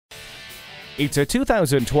It's a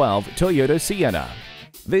 2012 Toyota Sienna.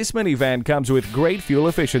 This minivan comes with great fuel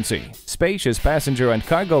efficiency, spacious passenger and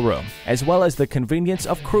cargo room, as well as the convenience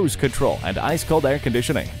of cruise control and ice-cold air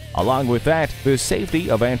conditioning. Along with that, the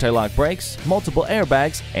safety of anti-lock brakes, multiple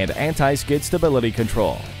airbags, and anti-skid stability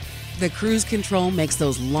control. The cruise control makes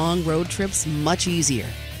those long road trips much easier.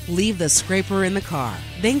 Leave the scraper in the car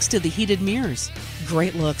thanks to the heated mirrors.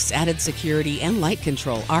 Great looks, added security, and light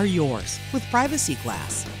control are yours with privacy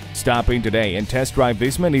glass. Stop in today and test drive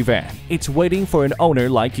this minivan. It's waiting for an owner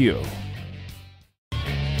like you.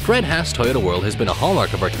 Fred Haas Toyota World has been a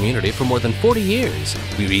hallmark of our community for more than 40 years.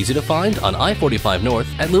 We're easy to find on I-45 North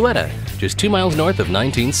at Louetta, just 2 miles north of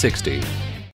 1960.